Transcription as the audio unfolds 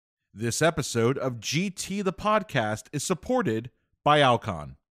This episode of GT the Podcast is supported by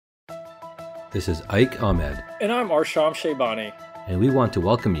Alcon. This is Ike Ahmed. And I'm Arsham Shaybani. And we want to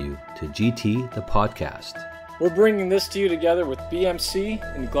welcome you to GT the Podcast. We're bringing this to you together with BMC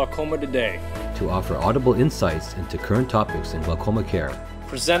and Glaucoma Today, to offer audible insights into current topics in glaucoma care.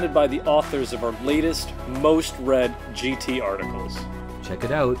 Presented by the authors of our latest, most read GT articles. Check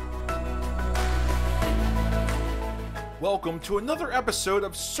it out. Welcome to another episode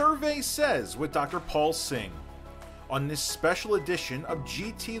of Survey Says with Dr. Paul Singh. On this special edition of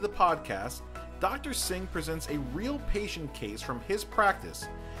GT the Podcast, Dr. Singh presents a real patient case from his practice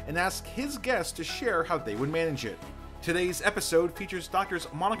and asks his guests to share how they would manage it. Today's episode features Doctors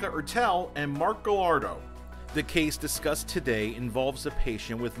Monica Ertel and Mark Gallardo. The case discussed today involves a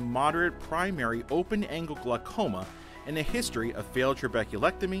patient with moderate primary open-angle glaucoma and a history of failed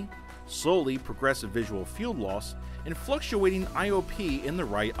trabeculectomy, slowly progressive visual field loss, and fluctuating IOP in the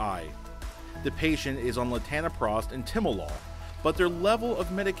right eye. The patient is on latanoprost and timolol, but their level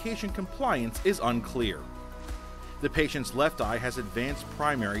of medication compliance is unclear. The patient's left eye has advanced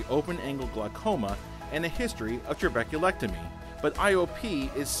primary open-angle glaucoma and a history of trabeculectomy, but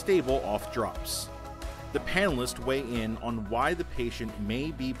IOP is stable off drops. The panelists weigh in on why the patient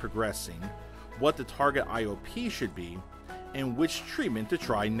may be progressing, what the target IOP should be, and which treatment to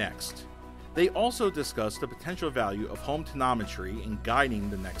try next. They also discuss the potential value of home tonometry in guiding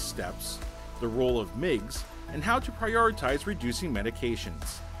the next steps, the role of MIGS, and how to prioritize reducing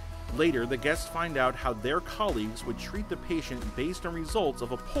medications. Later, the guests find out how their colleagues would treat the patient based on results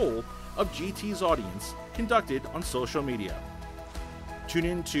of a poll of GT's audience conducted on social media. Tune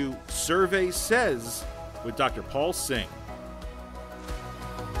in to Survey Says with Dr. Paul Singh.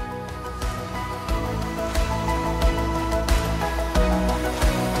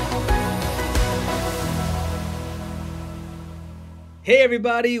 Hey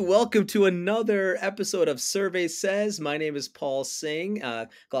everybody, welcome to another episode of Survey Says. My name is Paul Singh,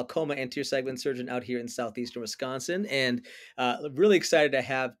 glaucoma anterior segment surgeon out here in southeastern Wisconsin, and really excited to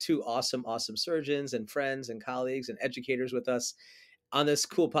have two awesome surgeons and friends and colleagues and educators with us on this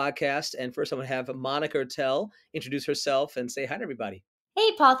cool podcast. And first I'm going to have Monica Ertel introduce herself and say hi to everybody. Hey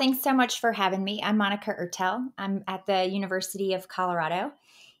Paul, thanks so much for having me. I'm Monica Ertel. I'm at the University of Colorado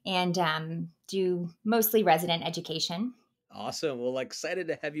and do mostly resident education. Awesome. Well, excited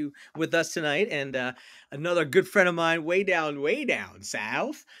to have you with us tonight. And another good friend of mine way down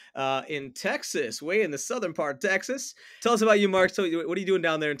south in Texas, way in the southern part of Texas. Tell us about you, Mark. So what are you doing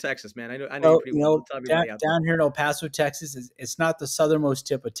down there in Texas, man? I know you pretty well. Down here in El Paso, Texas, it's not the southernmost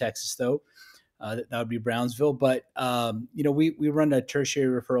tip of Texas, though. That would be Brownsville. But, we run a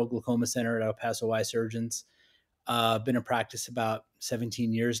tertiary referral glaucoma center at El Paso Eye Surgeons. Been in practice about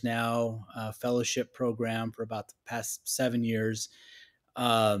 17 years now, fellowship program for about the past 7 years.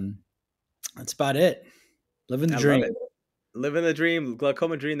 That's about it. Living the dream. Living the dream,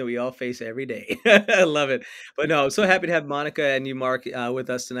 glaucoma dream that we all face every day. I love it. But no, I'm so happy to have Monica and you, Mark, with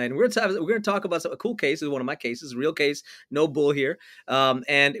us tonight. And we're going to talk about a cool case. This is one of my cases, a real case, no bull here.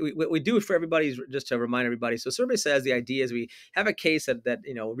 And what we do for everybody is just to remind everybody. So Survey Says the idea is we have a case that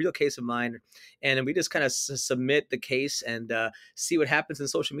a real case of mine, and then we just kind of submit the case and see what happens in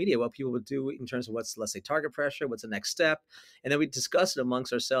social media, what people would do in terms of what's, let's say, target pressure, what's the next step. And then we discuss it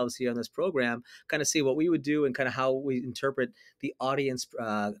amongst ourselves here on this program, kind of see what we would do and kind of how we interpret the audience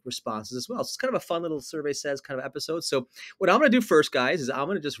responses as well. So it's kind of a fun little Survey Says kind of episode. So what I'm going to do first, guys, is I'm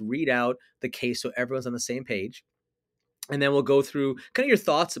going to just read out the case so everyone's on the same page. And then we'll go through kind of your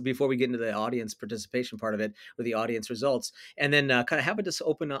thoughts before we get into the audience participation part of it, or the audience results, and then kind of have a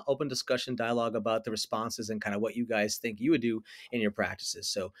open discussion dialogue about the responses and kind of what you guys think you would do in your practices.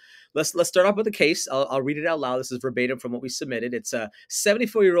 So let's start off with the case. I'll read it out loud. This is verbatim from what we submitted. It's a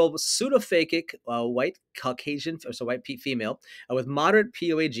 74-year-old pseudophakic white Caucasian, so white female with moderate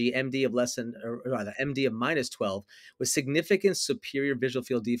POAG, MD of MD of -12, with significant superior visual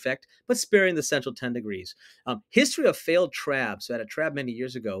field defect, but sparing the central 10 degrees. History of failed trab. So I had a trab many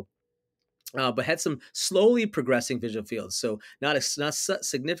years ago, but had some slowly progressing visual fields. So not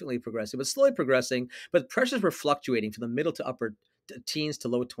significantly progressing, but slowly progressing. But pressures were fluctuating from the middle to upper teens to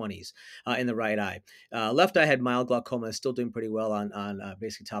low 20s in the right eye. Left eye had mild glaucoma, still doing pretty well on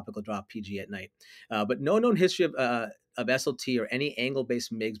basically topical drop PG at night. But no known history of SLT or any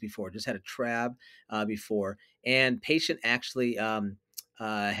angle-based MIGS before. Just had a trab before. And patient actually had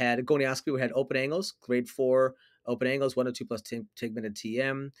a gonioscopy, had open angles, grade 4 open angles, 1 to 2 plus tegmented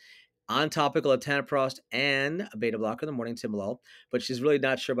TM. on topical latanoprost and a beta blocker in the morning, timolol, but she's really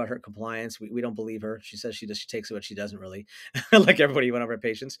not sure about her compliance. We don't believe her. She says she takes it, but she doesn't really, like everybody, one of our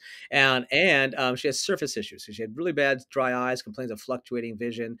patients. And she has surface issues. So she had really bad dry eyes, complains of fluctuating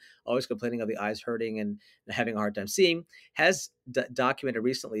vision, always complaining of the eyes hurting and having a hard time seeing. Has documented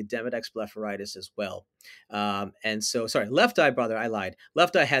recently Demodex blepharitis as well. And so, sorry, left eye, brother, I lied.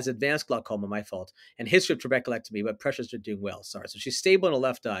 Left eye has advanced glaucoma, my fault, and history of trabeculectomy, but pressures are doing well. Sorry. So she's stable in the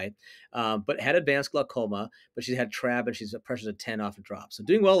left eye, but had advanced glaucoma, but she had trab and she's pressures of 10 off and drop. So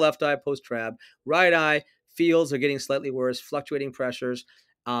doing well, left eye, post trab. Right eye, fields are getting slightly worse, fluctuating pressures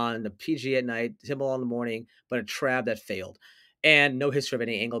on the PG at night, timolol in the morning, but a trab that failed. And no history of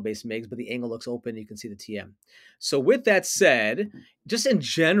any angle-based MIGS, but the angle looks open. You can see the TM. So with that said, just in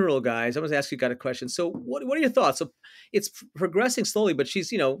general, guys, I'm going to ask you a question. So what are your thoughts? So it's progressing slowly, but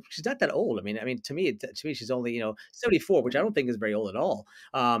she's not that old. I mean, to me, she's only, 74, which I don't think is very old at all.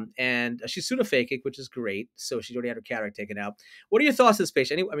 And she's pseudophakic, which is great. So she's already had her cataract taken out. What are your thoughts on this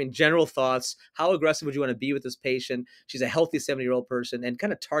patient? General thoughts. How aggressive would you want to be with this patient? She's a healthy 70-year-old person, and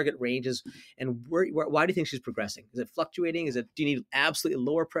kind of target ranges. And why do you think she's progressing? Is it fluctuating? Do you need absolutely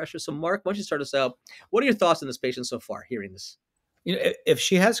lower pressure? So Mark, why don't you start us out? What are your thoughts on this patient so far, hearing this? If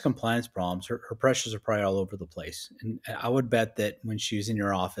she has compliance problems, her pressures are probably all over the place. And I would bet that when she was in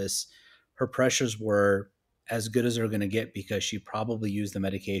your office, her pressures were as good as they're going to get because she probably used the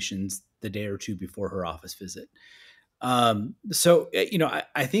medications the day or two before her office visit. So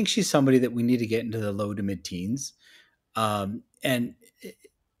I think she's somebody that we need to get into the low to mid teens. And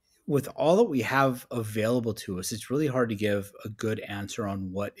with all that we have available to us, it's really hard to give a good answer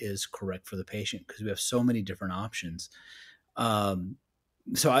on what is correct for the patient because we have so many different options.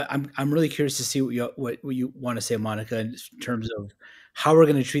 So I'm really curious to see what you want to say, Monica, in terms of how we're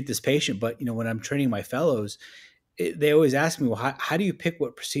going to treat this patient. But when I'm training my fellows, they always ask me, well, how do you pick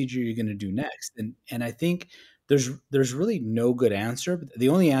what procedure you're going to do next? And I think there's really no good answer. But the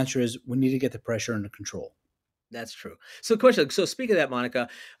only answer is we need to get the pressure under control. That's true. So speaking of that, Monica,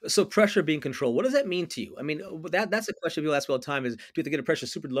 so pressure being controlled, what does that mean to you? That's a question people ask all the time is, do you have to get a pressure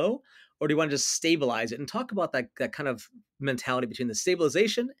super low or do you want to just stabilize it? And talk about that kind of mentality between the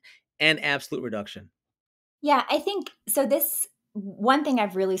stabilization and absolute reduction. Yeah, I think so. This one thing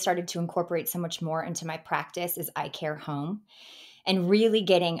I've really started to incorporate so much more into my practice is iCare Home and really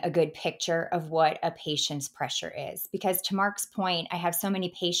getting a good picture of what a patient's pressure is. Because to Mark's point, I have so many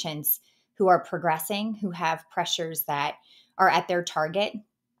patients who are progressing, who have pressures that are at their target.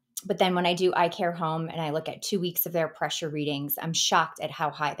 But then when I do iCare Home and I look at 2 weeks of their pressure readings, I'm shocked at how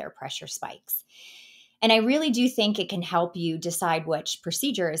high their pressure spikes. And I really do think it can help you decide which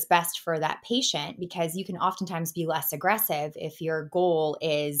procedure is best for that patient because you can oftentimes be less aggressive if your goal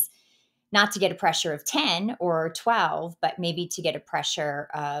is not to get a pressure of 10 or 12, but maybe to get a pressure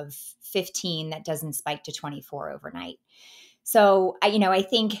of 15 that doesn't spike to 24 overnight. So, I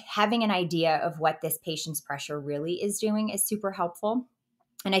think having an idea of what this patient's pressure really is doing is super helpful.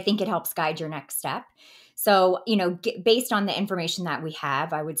 And I think it helps guide your next step. So, based on the information that we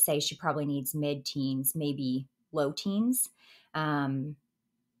have, I would say she probably needs mid-teens, maybe low teens, a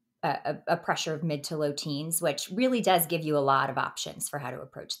pressure of mid to low teens, which really does give you a lot of options for how to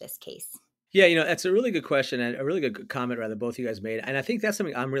approach this case. Yeah, that's a really good question and a really good comment, rather, both of you guys made. And I think that's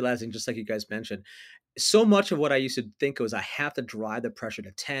something I'm realizing, just like you guys mentioned. So much of what I used to think was I have to drive the pressure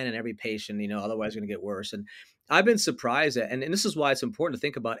to 10 in every patient, otherwise it's going to get worse. And I've been surprised at, and this is why it's important to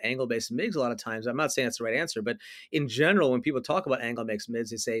think about angle-based MIGS a lot of times. I'm not saying that's the right answer, but in general, when people talk about angle-based MIGS,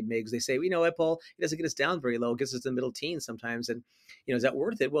 they say, what, Paul, it doesn't get us down very low, it gets us to the middle teens sometimes. And, is that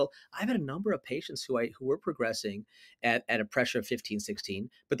worth it? Well, I've had a number of patients who were progressing at a pressure of 15, 16,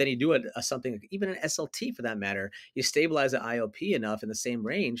 but then you do something, even an SLT for that matter, you stabilize the IOP enough in the same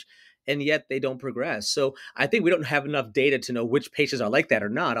range, and yet they don't progress. So I think we don't have enough data to know which patients are like that or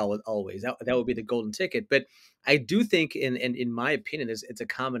not always. That would be the golden ticket. But I do think, in my opinion, it's a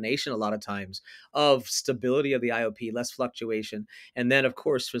combination a lot of times of stability of the IOP, less fluctuation, and then, of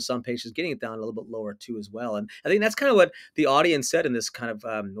course, for some patients, getting it down a little bit lower too as well. And I think that's kind of what the audience said in this kind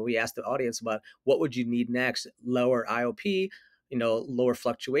of, we asked the audience about what would you need next, lower IOP, lower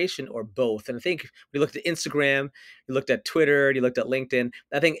fluctuation, or both. And I think we looked at Instagram, you looked at Twitter, you looked at LinkedIn.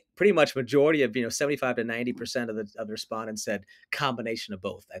 I think pretty much majority of, 75 to 90% of the respondents said combination of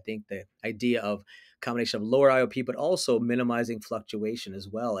both. I think the idea of combination of lower IOP, but also minimizing fluctuation as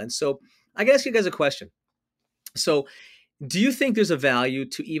well. And so I can ask you guys a question. So do you think there's a value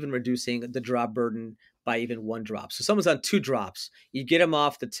to even reducing the drop burden by even one drop. So someone's on 2 drops, you get them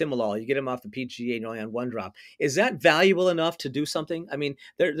off the Timolol, you get them off the PGA, and you're only on 1 drop. Is that valuable enough to do something? I mean,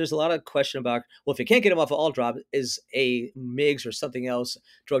 there's a lot of question about, well, if you can't get them off of all drop, is a MIGS or something else,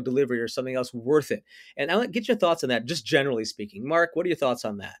 drug delivery or something else worth it? And I want to get your thoughts on that, just generally speaking. Mark, what are your thoughts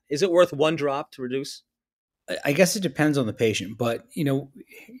on that? Is it worth 1 drop to reduce? I guess it depends on the patient, but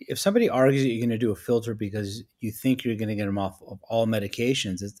if somebody argues that you're going to do a filter because you think you're going to get them off of all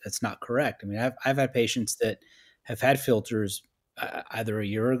medications, it's not correct. I mean, I've had patients that have had filters either a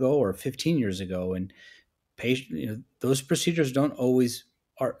year ago or 15 years ago, and those procedures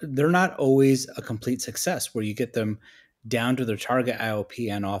they're not always a complete success where you get them down to their target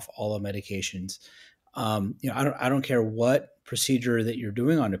IOP and off all the medications. I don't care what procedure that you're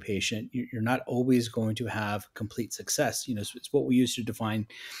doing on a patient, you're not always going to have complete success. It's what we used to define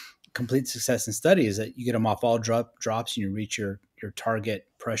complete success in studies, that you get them off all drops and you reach your target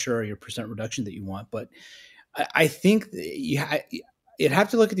pressure or your percent reduction that you want. But I think you'd have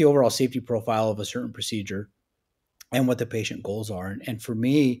to look at the overall safety profile of a certain procedure and what the patient goals are. And for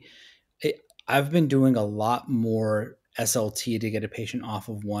me, I've been doing a lot more SLT to get a patient off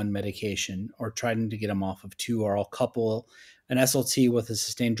of 1 medication, or trying to get them off of 2, or I'll couple an SLT with a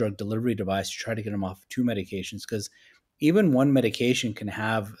sustained drug delivery device to try to get them off of 2 medications, because even 1 medication can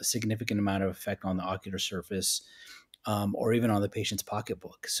have a significant amount of effect on the ocular surface, or even on the patient's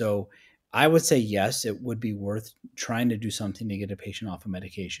pocketbook. So I would say yes, it would be worth trying to do something to get a patient off of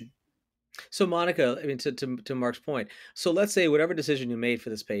medication. So Monica, I mean, to Mark's point, so let's say whatever decision you made for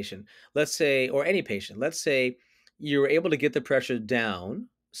this patient, let's say, or any patient, let's say you were able to get the pressure down.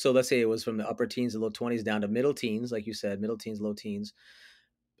 So let's say it was from the upper teens and low 20s down to middle teens, like you said, middle teens, low teens,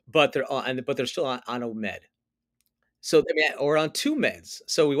 but they're still on a med. So I mean, or on 2 meds.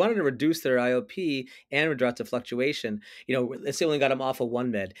 So we wanted to reduce their IOP and reduce the fluctuation. Let's say we only got them off of 1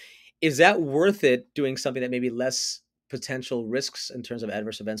 med. Is that worth it, doing something that maybe less potential risks in terms of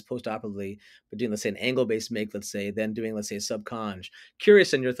adverse events postoperatively, but doing, let's say, an angle-based MIG, let's say, then doing, let's say, a subconj?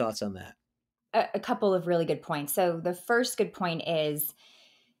 Curious on your thoughts on that. A couple of really good points. So the first good point is,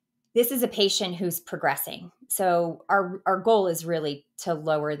 this is a patient who's progressing. So our goal is really to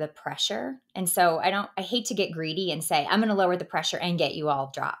lower the pressure. And so I hate to get greedy and say, I'm going to lower the pressure and get you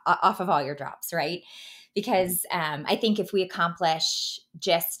all off of all your drops, right? Because I think if we accomplish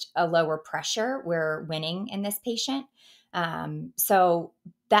just a lower pressure, we're winning in this patient. So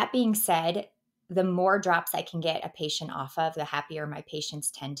that being said, the more drops I can get a patient off of, the happier my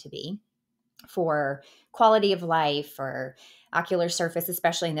patients tend to be, for quality of life or ocular surface,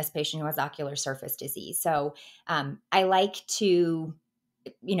 especially in this patient who has ocular surface disease. So I like to,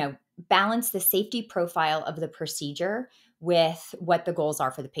 balance the safety profile of the procedure with what the goals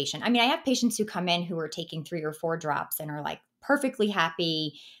are for the patient. I mean, I have patients who come in who are taking 3 or 4 drops and are like perfectly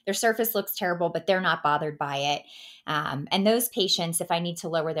happy. Their surface looks terrible, but they're not bothered by it. And those patients, if I need to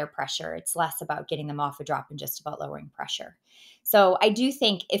lower their pressure, it's less about getting them off a drop and just about lowering pressure. So I do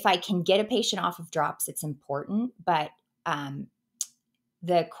think if I can get a patient off of drops, it's important. But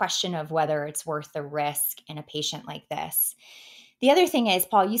the question of whether it's worth the risk in a patient like this. The other thing is,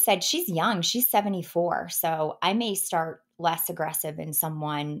 Paul, you said she's young. She's 74. So I may start less aggressive in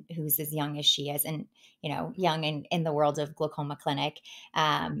someone who's as young as she is, and, young in the world of glaucoma clinic,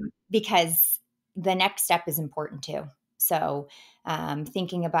 because the next step is important too. So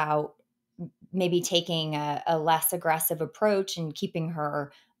thinking about maybe taking a less aggressive approach and keeping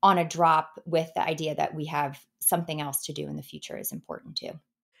her on a drop with the idea that we have something else to do in the future is important too.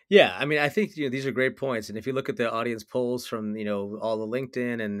 Yeah, I mean, I think these are great points, and if you look at the audience polls from all the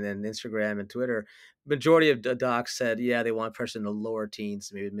LinkedIn and Instagram and Twitter, majority of docs said, yeah, they want pressure in the lower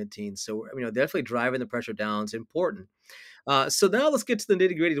teens, maybe mid-teens. So definitely driving the pressure down is important. So now let's get to the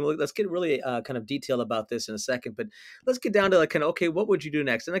nitty-gritty. Let's get really kind of detailed about this in a second, but let's get down to okay, what would you do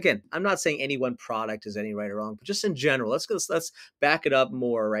next? And again, I'm not saying any one product is any right or wrong, but just in general, let's back it up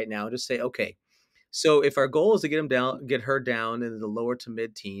more right now and just say, okay, so if our goal is to get her down into the lower to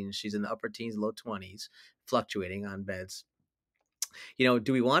mid teens, she's in the upper teens, low 20s, fluctuating on beds.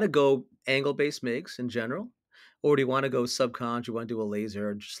 Do we want to go angle-based MIGS in general? Or do you want to go subconj? You want to do a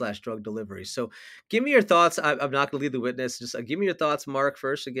laser / drug delivery? So give me your thoughts. I'm not going to lead the witness. Just give me your thoughts, Mark,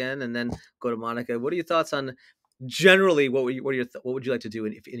 first again, and then go to Monica. What are your thoughts on generally what would you like to do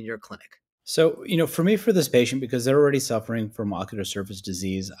in your clinic? So, for me, for this patient, because they're already suffering from ocular surface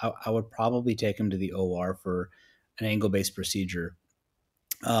disease, I would probably take them to the OR for an angle-based procedure.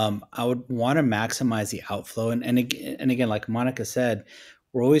 I would want to maximize the outflow. And again, like Monica said,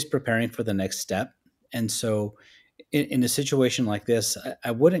 we're always preparing for the next step. And so in a situation like this,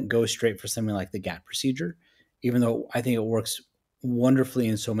 I wouldn't go straight for something like the GAT procedure, even though I think it works wonderfully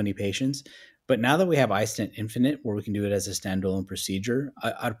in so many patients. But now that we have iStent Infinite, where we can do it as a standalone procedure,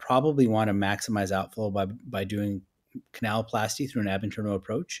 I'd probably want to maximize outflow by doing canaloplasty through an ab interno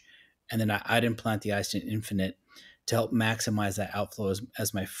approach. And then I'd implant the iStent Infinite to help maximize that outflow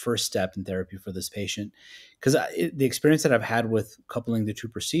as my first step in therapy for this patient. Because the experience that I've had with coupling the two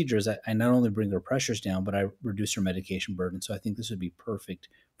procedures, I not only bring their pressures down, but I reduce their medication burden. So I think this would be perfect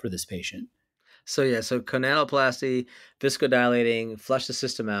for this patient. So yeah, so canaloplasty, viscodilating, flush the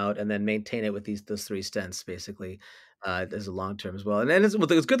system out, and then maintain it with those 3 stents basically as a long term as well. And then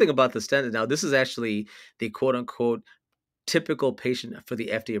the good thing about the stent is now this is actually the quote unquote typical patient for the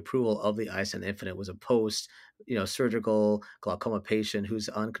FDA approval of the iStent Infinite was a post, surgical glaucoma patient who's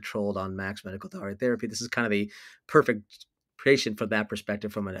uncontrolled on max medical thyroid therapy. This is kind of the perfect patient from that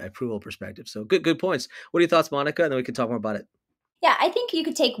perspective, from an approval perspective. So good points. What are your thoughts, Monica? And then we can talk more about it. Yeah, I think you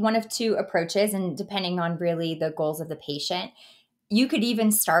could take one of two approaches, and depending on really the goals of the patient, you could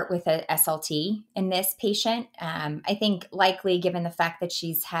even start with a SLT in this patient. I think likely, given the fact that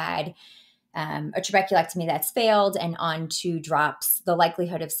she's had a trabeculectomy that's failed and on 2 drops, the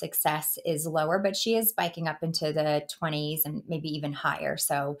likelihood of success is lower, but she is spiking up into the 20s and maybe even higher.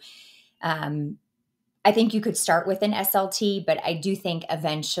 So I think you could start with an SLT, but I do think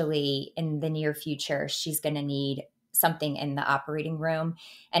eventually in the near future, she's going to need something in the operating room.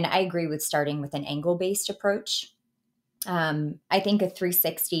 And I agree with starting with an angle-based approach. I think a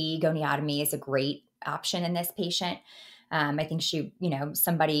 360 goniotomy is a great option in this patient. I think she,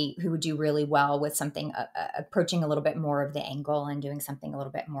 somebody who would do really well with something approaching a little bit more of the angle and doing something a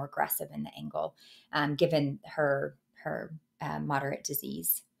little bit more aggressive in the angle, given her moderate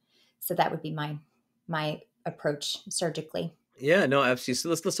disease. So that would be my approach surgically. Yeah, no, absolutely. So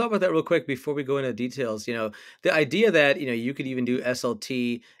let's talk about that real quick before we go into details. The idea that you could even do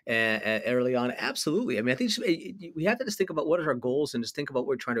SLT early on, absolutely. I mean, I think we have to just think about what are our goals and just think about what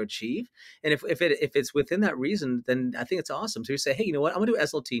we're trying to achieve. And if it's within that reason, then I think it's awesome. So you say, hey, you know what, I'm gonna do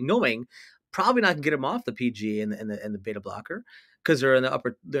SLT, knowing probably not gonna get them off the PG and the beta blocker, because they're in the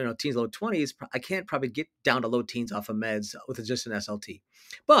upper teens, low 20s. I can't probably get down to low teens off of meds with just an SLT.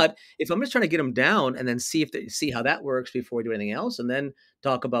 But if I'm just trying to get them down and then see how that works before we do anything else, and then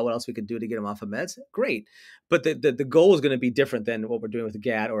talk about what else we could do to get them off of meds, great. But the goal is going to be different than what we're doing with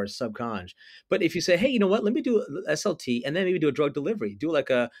GAT or subconj. But if you say, hey, you know what, let me do SLT and then maybe do a drug delivery, do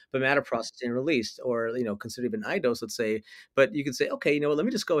like a bimatoprost and release, or consider even iDose, let's say. But you can say, okay, let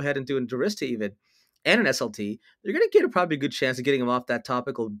me just go ahead and do a Durysta even, and an SLT, you're going to get probably a good chance of getting them off that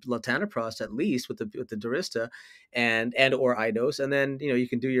topical latanoprost at least with the Durysta and or iDose, and then you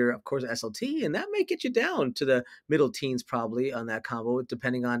can do your, of course, SLT, and that may get you down to the middle teens probably on that combo,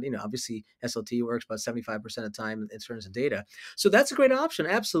 depending on obviously SLT works about 75% of the time in terms of data. So that's a great option,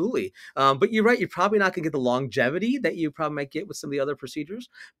 absolutely. But you're right, you're probably not going to get the longevity that you probably might get with some of the other procedures.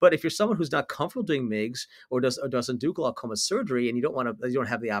 But if you're someone who's not comfortable doing MIGS or doesn't do glaucoma surgery, and you don't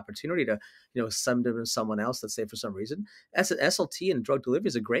have the opportunity to send them to someone else, let's say for some reason, SLT and drug delivery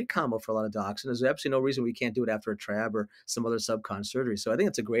is a great combo for a lot of docs, and there's absolutely no reason we can't do it after a trab or some other subcon surgery. So I think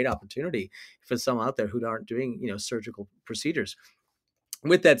it's a great opportunity for some out there who aren't doing surgical procedures.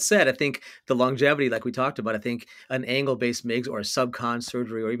 With that said, I think the longevity, like we talked about, I think an angle-based MIGS or a subcon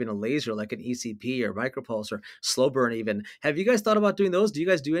surgery or even a laser like an ECP or micropulse or slow burn even. Have you guys thought about doing those? Do you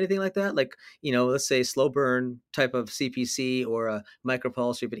guys do anything like that? Like, let's say slow burn type of CPC or a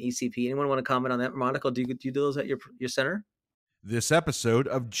micropulse or even ECP. Anyone want to comment on that? Monica, do you do those at your center? This episode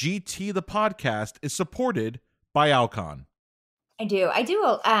of GT the Podcast is supported by Alcon. I do.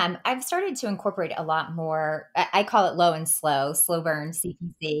 I've started to incorporate a lot more. I call it low and slow burn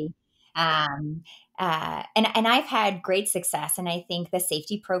CPC. And I've had great success, and I think the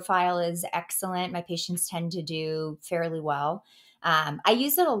safety profile is excellent. My patients tend to do fairly well. I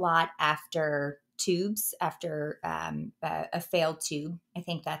use it a lot after tubes, after a failed tube. I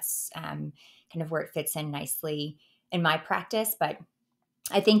think that's kind of where it fits in nicely in my practice. But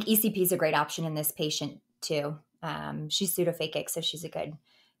I think ECP is a great option in this patient too. She's pseudophakic, so she's a good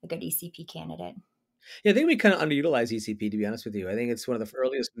ECP candidate. Yeah, I think we kind of underutilize ECP, to be honest with you. I think it's one of the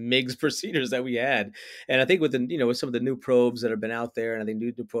earliest MIGS procedures that we had. And I think with with some of the new probes that have been out there, and I think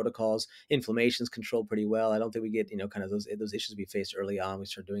new protocols, inflammation's controlled pretty well. I don't think we get, kind of those issues we faced early on. We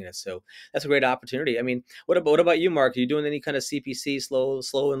started doing it. So that's a great opportunity. I mean, what about you, Mark? Are you doing any kind of CPC,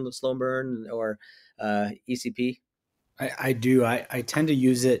 slow burn or ECP? I do. I tend to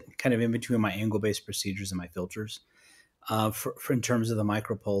use it kind of in between my angle-based procedures and my filters. For in terms of the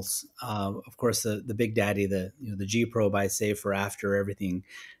micropulse, of course, the big daddy, the G probe, I save for after everything,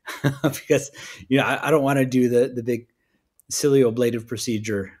 because I don't want to do the big cilioablative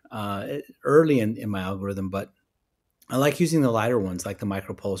procedure early in my algorithm. But I like using the lighter ones like the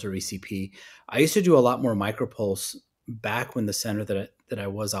MicroPulse or ECP. I used to do a lot more MicroPulse back when the center that I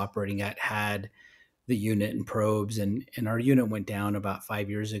was operating at had the unit and probes, and our unit went down about 5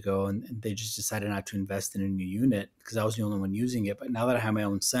 years ago, and they just decided not to invest in a new unit because I was the only one using it. But now that I have my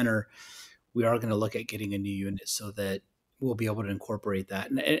own center, we are going to look at getting a new unit so that we'll be able to incorporate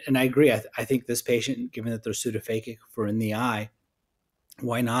that. And I agree. I think this patient, given that they're pseudophakic for in the eye,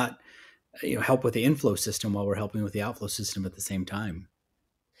 why not help with the inflow system while we're helping with the outflow system at the same time?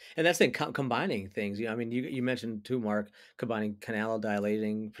 And that's in combining things. I mean, you mentioned too, Mark, combining canal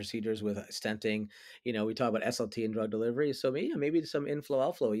dilating procedures with stenting. We talk about SLT and drug delivery. So maybe some inflow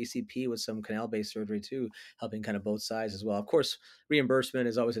outflow ECP with some canal based surgery too, helping kind of both sides as well. Of course, reimbursement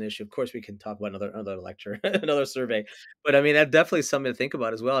is always an issue. Of course, we can talk about another lecture, another survey. But I mean, that's definitely something to think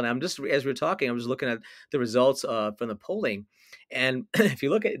about as well. And I'm just as we're talking, I'm just looking at the results from the polling, and if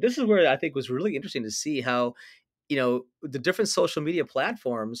you look at this, is where I think was really interesting to see how the different social media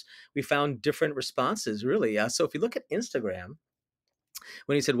platforms, we found different responses, really. So if you look at Instagram,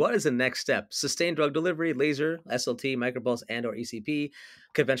 when he said, what is the next step? Sustained drug delivery, laser, SLT, micropulse, and or ECP,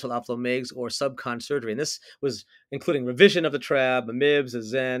 conventional outflow MIGS, or subcon surgery. And this was including revision of the trab, a MIBS, a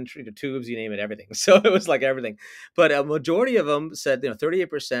Zen, treated tubes, you name it, everything. So it was like everything. But a majority of them said,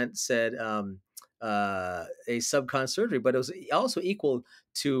 38% said a subcon surgery, but it was also equal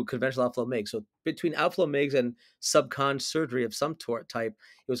to conventional outflow MIGS. So between outflow MIGS and subcon surgery of some type,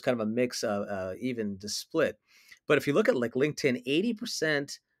 it was kind of a mix of even to split. But if you look at like LinkedIn,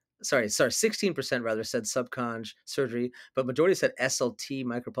 16% rather said subcon surgery, but majority said SLT,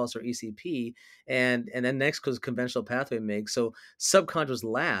 micropulse, or ECP, and then next was conventional pathway MIG. So subcon was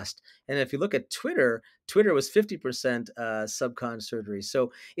last. And if you look at Twitter was 50% subcon surgery.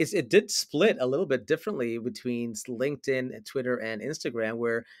 So it did split a little bit differently between LinkedIn, Twitter, and Instagram,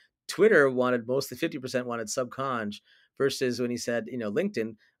 where Twitter wanted mostly 50% wanted subcon versus when he said,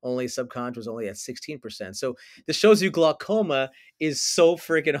 LinkedIn only subcon was only at 16%. So this shows you glaucoma is so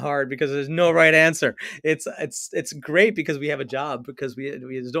freaking hard because there's no right answer. It's great because we have a job because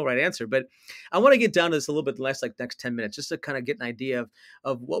there's no right answer. But I want to get down to this a little bit next 10 minutes, just to kind of get an idea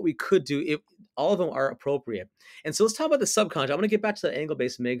of what we could do if all of them are appropriate. And so let's talk about the subconj. I want to get back to the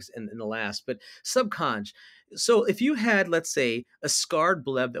angle-based MIGS in the last, but subconj. So if you had, let's say, a scarred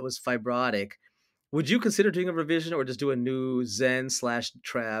bleb that was fibrotic, would you consider doing a revision or just do a new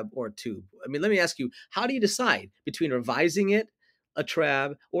Zen/trab or tube? I mean, let me ask you, how do you decide between revising it, a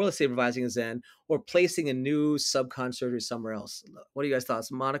trab, or let's say revising a Zen, or placing a new subcon surgery somewhere else? What are you guys'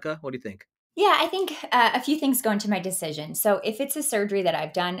 thoughts? Monica, what do you think? Yeah, I think a few things go into my decision. So if it's a surgery that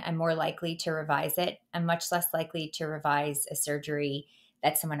I've done, I'm more likely to revise it. I'm much less likely to revise a surgery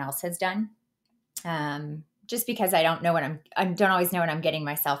that someone else has done. Just because I don't always know what I'm getting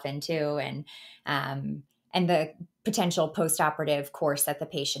myself into, and the potential post-operative course that the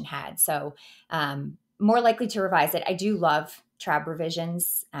patient had. So more likely to revise it. I do love trab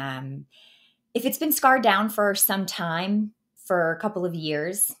revisions. If it's been scarred down for some time, for a couple of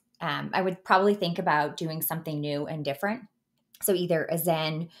years, I would probably think about doing something new and different. So either a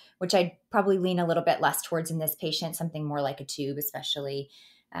Zen, which I'd probably lean a little bit less towards in this patient, something more like a tube, especially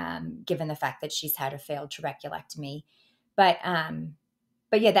given the fact that she's had a failed trabeculectomy. But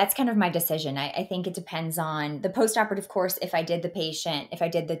yeah, that's kind of my decision. I think it depends on the postoperative course. If I did the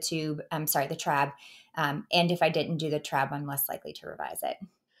tube, the trab, and if I didn't do the trab, I'm less likely to revise it.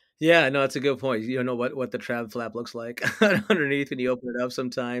 Yeah, no, that's a good point. You don't know what the trab flap looks like underneath when you open it up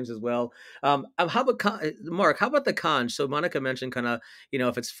sometimes as well. How about Mark? How about the conj? So Monica mentioned kind of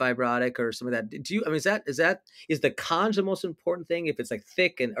if it's fibrotic or some of that. Is the conj the most important thing? If it's like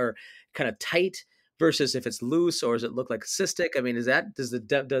thick or kind of tight versus if it's loose, or does it look like cystic? I mean, does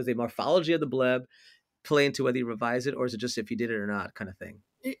the morphology of the bleb play into whether you revise it, or is it just if you did it or not kind of thing?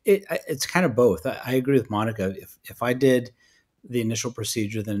 It's kind of both. I agree with Monica. If I did the initial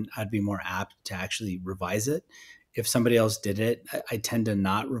procedure, then I'd be more apt to actually revise it. If somebody else did it, I tend to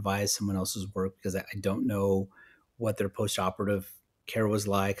not revise someone else's work because I don't know what their postoperative care was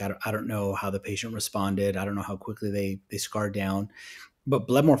like. I don't know how the patient responded. I don't know how quickly they scarred down. But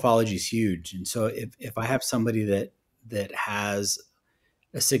bleb morphology is huge. And so if I have somebody that has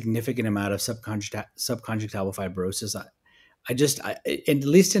a significant amount of subconjunctival fibrosis, at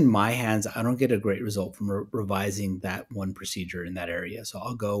least in my hands, I don't get a great result from revising that one procedure in that area. So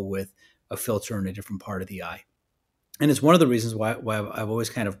I'll go with a filter in a different part of the eye. And it's one of the reasons why I've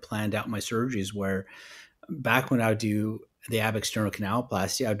always kind of planned out my surgeries, where back when I would do the ab external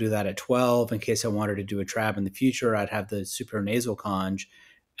canaloplasty, I'd do that at 12 in case I wanted to do a trab in the future. I'd have the superior nasal conj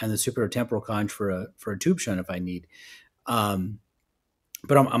and the superior temporal conj for a tube shunt if I need.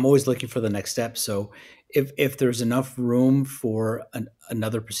 but I'm always looking for the next step. So if there's enough room for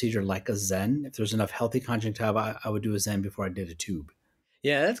another procedure like a Zen, if there's enough healthy conjunctiva, I would do a Zen before I did a tube.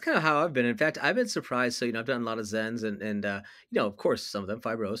 Yeah, that's kind of how I've been. In fact, I've been surprised. So, I've done a lot of Zens and of course, some of them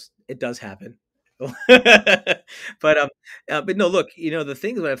fibrose. It does happen. But no, look, the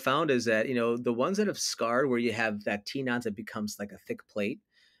thing that I've found is that, the ones that have scarred where you have that T-nons that becomes like a thick plate,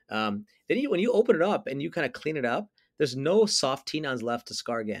 then when you open it up and you kind of clean it up, there's no soft T-nons left to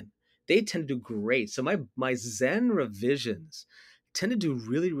scar again. They tend to do great. So my Zen revisions tend to do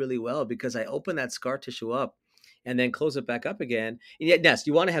really, really well because I open that scar tissue up and then close it back up again. And yet, yes,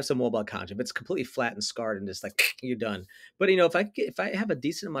 you want to have some mobile contact. If it's completely flat and scarred and just like you're done. But if I have a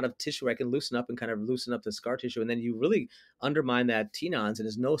decent amount of tissue, I can loosen up and kind of loosen up the scar tissue, and then you really undermine that T-nons, and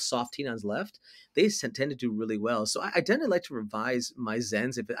there's no soft T-nons left. They tend to do really well. So I tend to like to revise my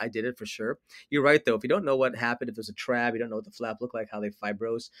Zens if I did it for sure. You're right though. If you don't know what happened, if there's a trab, you don't know what the flap looked like, how they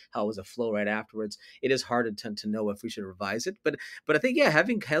fibrose, how it was a flow right afterwards. It is hard to know if we should revise it. But I think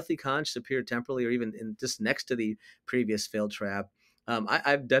having healthy conch superior temporally, or even in just next to the previous failed trap.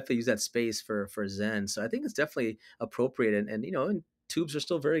 I've definitely used that space for Zen, so I think it's definitely appropriate. And tubes are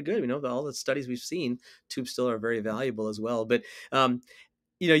still very good. All the studies we've seen, tubes still are very valuable as well. But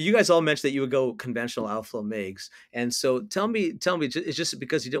you guys all mentioned that you would go conventional outflow MIGs, and so tell me, is just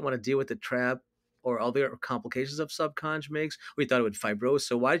because you don't want to deal with the trap or other complications of subconj MIGs, or you thought it would fibrose?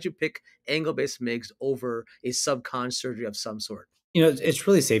 So why did you pick angle-based MIGs over a subconj surgery of some sort? It's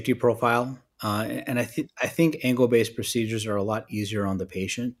really safety profile. And I think angle-based procedures are a lot easier on the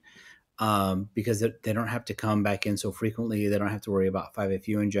patient because they don't have to come back in so frequently. They don't have to worry about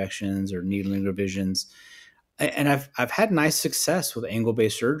 5-FU injections or needling revisions. And I've had nice success with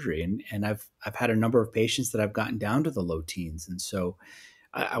angle-based surgery, and I've had a number of patients that I've gotten down to the low teens. And so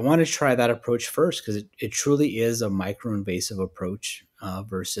I want to try that approach first because it truly is a micro-invasive approach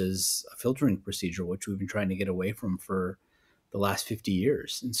versus a filtering procedure, which we've been trying to get away from for the last 50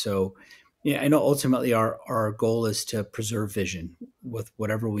 years. And so, I know ultimately our goal is to preserve vision with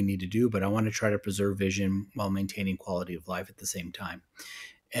whatever we need to do, but I want to try to preserve vision while maintaining quality of life at the same time.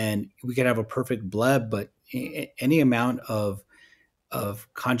 And we could have a perfect bleb, but any amount of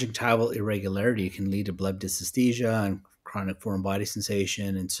conjunctival irregularity can lead to bleb dysesthesia and chronic foreign body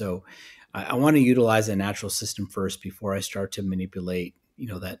sensation. And so I want to utilize a natural system first before I start to manipulate,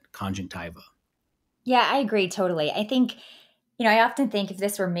 that conjunctiva. Yeah, I agree totally. I think, I often think if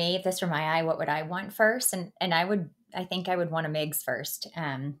this were me, if this were my eye, what would I want first? And I think I would want a MIGS first.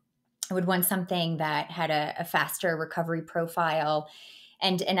 I would want something that had a faster recovery profile.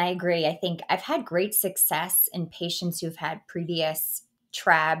 And I agree. I think I've had great success in patients who've had previous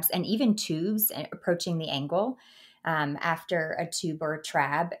trabs and even tubes approaching the angle after a tube or a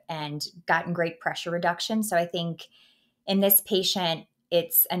trab and gotten great pressure reduction. So I think in this patient,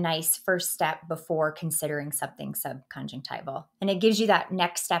 it's a nice first step before considering something subconjunctival. And it gives you that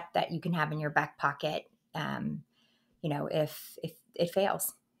next step that you can have in your back pocket, if it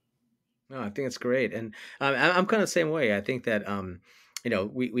fails. No, I think it's great. And I'm kind of the same way. I think that,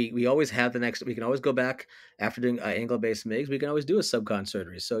 we always have the next, we can always go back after doing angle-based MIGs. We can always do a subcon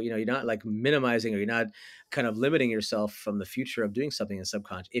surgery. So, you're not like minimizing, or you're not kind of limiting yourself from the future of doing something in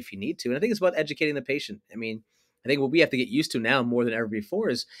subcon if you need to. And I think it's about educating the patient. I think what we have to get used to now more than ever before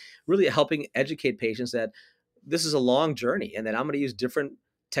is really helping educate patients that this is a long journey and that I'm going to use different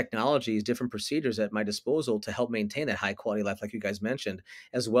technologies, different procedures at my disposal to help maintain that high quality life, like you guys mentioned,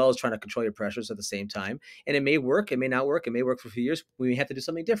 as well as trying to control your pressures at the same time. And it may work, it may not work, it may work for a few years. We may have to do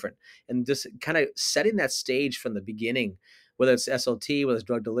something different. And just kind of setting that stage from the beginning, whether it's SLT, whether it's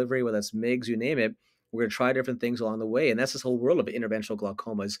drug delivery, whether it's MIGS, you name it, we're going to try different things along the way. And that's this whole world of interventional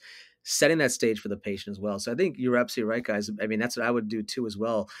glaucomas, setting that stage for the patient as well. So I think you're absolutely right, guys. That's what I would do too as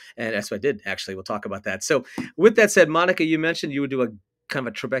well. And that's what I did, actually. We'll talk about that. So with that said, Monica, you mentioned you would do a kind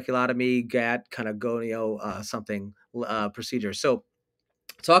of a trabeculotomy, GAT, kind of gonio something procedure. So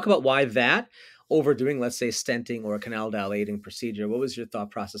talk about why that over doing, let's say, stenting or a canal dilating procedure. What was your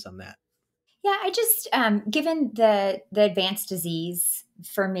thought process on that? Yeah, I just, given the advanced disease,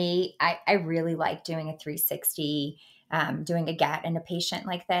 for me, I really like doing a 360, doing a GAT in a patient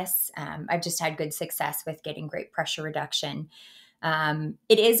like this. I've just had good success with getting great pressure reduction.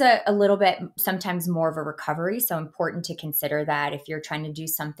 It is a little bit sometimes more of a recovery, so important to consider that if you're trying to do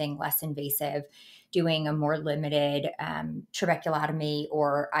something less invasive, doing a more limited trabeculotomy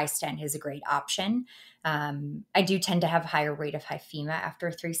or iStent is a great option. I do tend to have a higher rate of hyphema after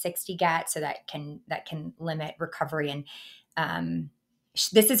a 360 GAT, so that can limit recovery. And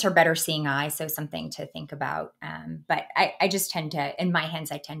this is her better seeing eye, so something to think about. But I just tend to, in my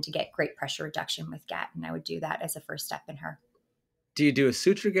hands, I tend to get great pressure reduction with GAT, and I would do that as a first step in her. Do you do a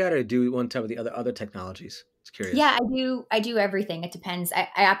suture gat or do one type of the other technologies? Just curious. Yeah, I do everything. It depends.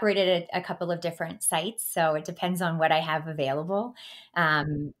 I operated at a couple of different sites, so it depends on what I have available. I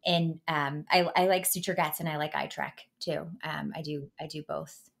like suture gats and I like eye track too. I do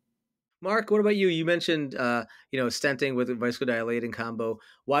both. Mark, what about you? You mentioned stenting with vasodilating combo.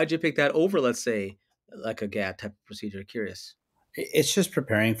 Why'd you pick that over, let's say, like a GAT type of procedure? Curious. It's just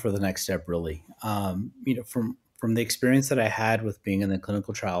preparing for the next step, really. From the experience that I had with being in the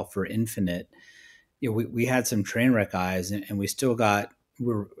clinical trial for Infinite, we had some train wreck eyes, and we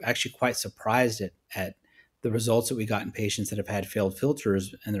were actually quite surprised at the results that we got in patients that have had failed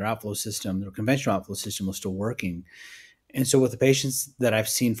filters and their outflow system, their conventional outflow system was still working. And so with the patients that I've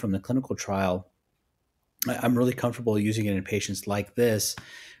seen from the clinical trial, I'm really comfortable using it in patients like this.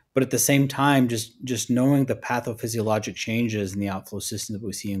 But at the same time, just knowing the pathophysiologic changes in the outflow system that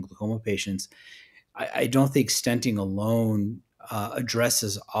we see in glaucoma patients, I don't think stenting alone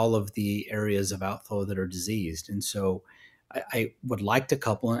addresses all of the areas of outflow that are diseased. And so I would like to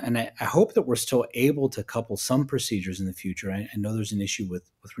couple, and I hope that we're still able to couple some procedures in the future. I know there's an issue with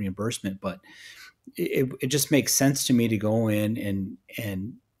reimbursement, but it just makes sense to me to go in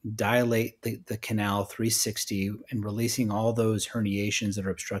and dilate the canal 360 and releasing all those herniations that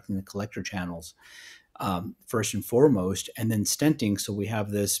are obstructing the collector channels, first and foremost, and then stenting. So we have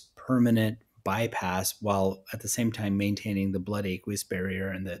this permanent bypass while at the same time maintaining the blood aqueous barrier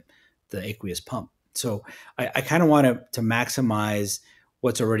and the aqueous pump. So I kind of want to maximize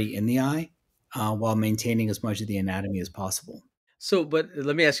what's already in the eye while maintaining as much of the anatomy as possible. So, but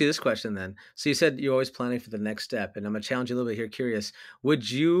let me ask you this question then. So you said you're always planning for the next step, and I'm gonna challenge you a little bit here. Curious, would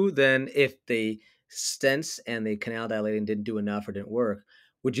you then, if the stents and the canal dilating didn't do enough or didn't work,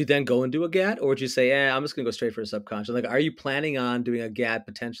 would you then go and do a GAT, or would you say, I'm just gonna go straight for a subconscious? Like, are you planning on doing a GAT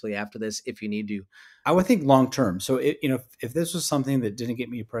potentially after this if you need to? I would think long term. So if this was something that didn't get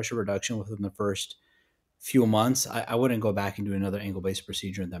me pressure reduction within the first few months, I wouldn't go back and do another angle-based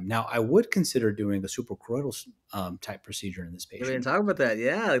procedure in them. Now, I would consider doing a suprachoroidal type procedure in this We didn't patient. talk about that.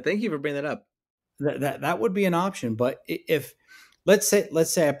 Yeah, thank you for bringing that up. That would be an option. But if let's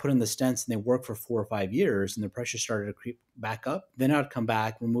say I put in the stents and they work for 4 or 5 years and the pressure started to creep back up, then I'd come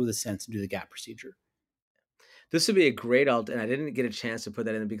back, remove the stents, and do the gap procedure. This would be a great alt, and I didn't get a chance to put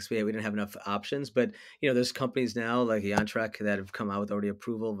that in because we didn't have enough options. But there's companies now like Yantrac that have come out with already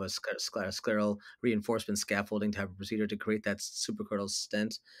approval of a scleral reinforcement scaffolding type of procedure to create that suprachoroidal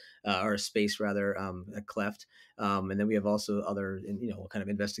stent or a space rather, a cleft. And then we have also other kind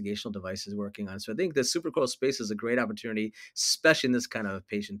of investigational devices working on it. So I think the suprachoroidal space is a great opportunity, especially in this kind of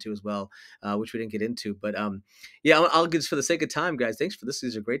patient too as well, which we didn't get into. But yeah, I'll just for the sake of time, guys. Thanks for this.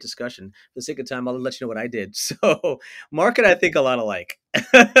 These are great discussion. For the sake of time, I'll let you know what I did. So Mark and I think a lot alike.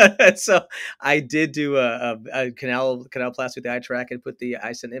 So I did do a canaloplasty with the eye track and put the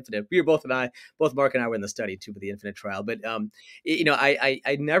iStent Infinite. We were both Mark and I were in the study too with the Infinite trial. But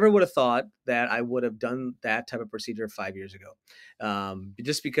I never would have thought that I would have done that type of procedure 5 years ago,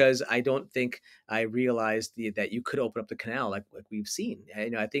 just because I don't think I realized that you could open up the canal like we've seen.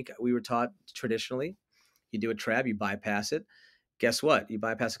 I think we were taught traditionally, you do a trab, you bypass it. Guess what? You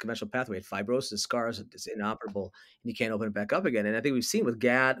bypass the conventional pathway. Fibrosis, scars, it's inoperable, and you can't open it back up again. And I think we've seen with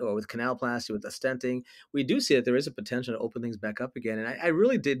GAT or with canaloplasty, with the stenting, we do see that there is a potential to open things back up again. And I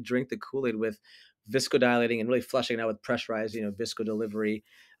really did drink the Kool-Aid with viscodilating and really flushing it out with pressurized, visco delivery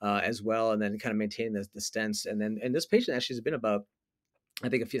as well, and then kind of maintaining the stents. And this patient actually has been about, I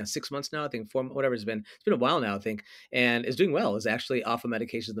think 6 months now, I think 4, whatever it's been a while now, I think, and is doing well, is actually off of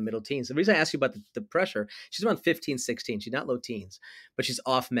medications in the middle teens. The reason I asked you about the pressure, she's around 15, 16. She's not low teens, but she's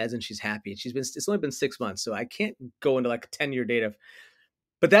off meds and she's happy. It's only been 6 months. So I can't go into like 10-year data,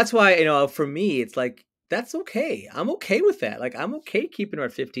 but that's why, for me, it's like, that's okay. I'm okay with that. Like, I'm okay keeping her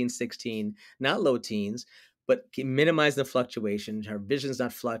at 15, 16, not low teens, but minimize the fluctuation. Her vision's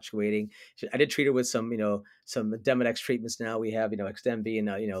not fluctuating. I did treat her with some Demodex treatments. Now we have, Xdemvy and,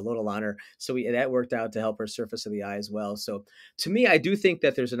 Lotilaner. So that worked out to help her surface of the eye as well. So to me, I do think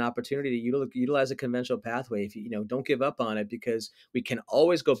that there's an opportunity to utilize a conventional pathway. If you don't give up on it, because we can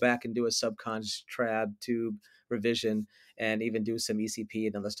always go back and do a subconscious trab tube revision and even do some ECP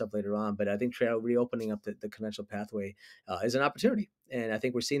and other stuff later on. But I think reopening up the conventional pathway is an opportunity. And I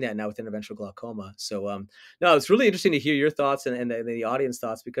think we're seeing that now with interventional glaucoma. So no, it's really interesting to hear your thoughts and the audience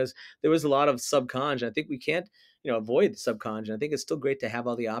thoughts, because there was a lot of subconj, and I think we can't avoid subconj. And I think it's still great to have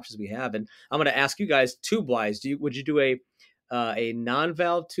all the options we have. And I'm going to ask you guys, tube wise, would you do a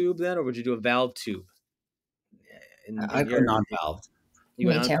non-valve tube then, or would you do a valve tube? I'd go non-valve.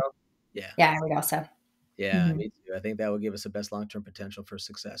 Me too. Yeah. Yeah, I would also. Yeah, me too. I think that will give us the best long-term potential for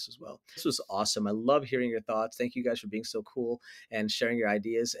success as well. This was awesome. I love hearing your thoughts. Thank you guys for being so cool and sharing your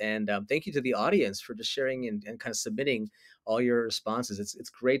ideas. And thank you to the audience for just sharing and kind of submitting all your responses. It's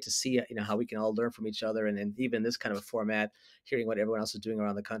great to see how we can all learn from each other, and even this kind of a format, hearing what everyone else is doing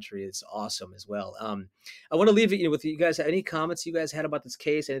around the country, is awesome as well. I want to leave it with you guys. Any comments you guys had about this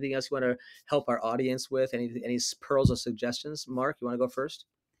case? Anything else you want to help our audience with? Any pearls or suggestions? Mark, you want to go first?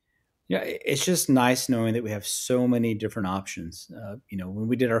 Yeah, it's just nice knowing that we have so many different options. When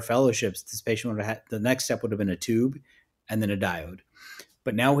we did our fellowships, this patient would have had, the next step would have been a tube and then a diode.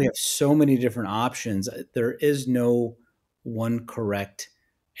 But now we have so many different options. There is no one correct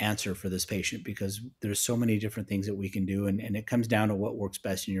answer for this patient because there's so many different things that we can do. And it comes down to what works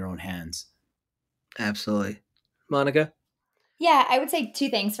best in your own hands. Absolutely. Monica? Yeah, I would say two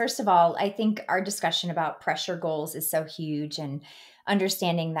things. First of all, I think our discussion about pressure goals is so huge, and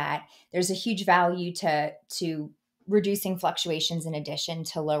understanding that there's a huge value to reducing fluctuations in addition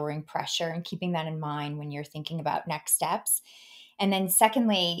to lowering pressure, and keeping that in mind when you're thinking about next steps. And then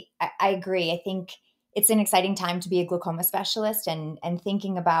secondly, I agree. I think it's an exciting time to be a glaucoma specialist and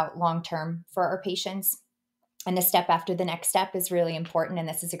thinking about long-term for our patients. And the step after the next step is really important. And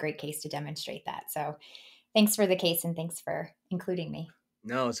this is a great case to demonstrate that. So thanks for the case, and thanks for including me.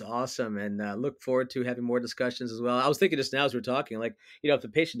 No, it's awesome. And look forward to having more discussions as well. I was thinking just now as we're talking, like, if the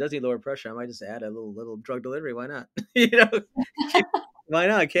patient does need lower pressure, I might just add a little drug delivery. Why not? Why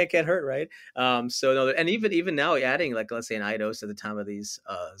not? Can't get hurt, right? So no, and even now adding, like, let's say an iDose at the time of these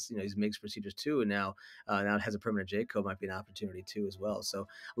these MIGS procedures too, and now it has a permanent J-code, might be an opportunity too as well. So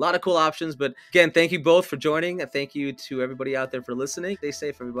a lot of cool options. But again, thank you both for joining. And thank you to everybody out there for listening. Stay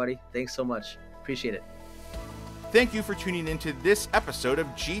safe, everybody. Thanks so much. Appreciate it. Thank you for tuning into this episode of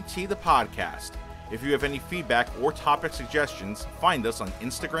GT the Podcast. If you have any feedback or topic suggestions, find us on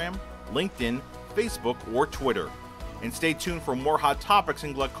Instagram, LinkedIn, Facebook, or Twitter. And stay tuned for more hot topics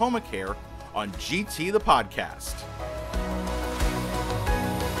in glaucoma care on GT the Podcast.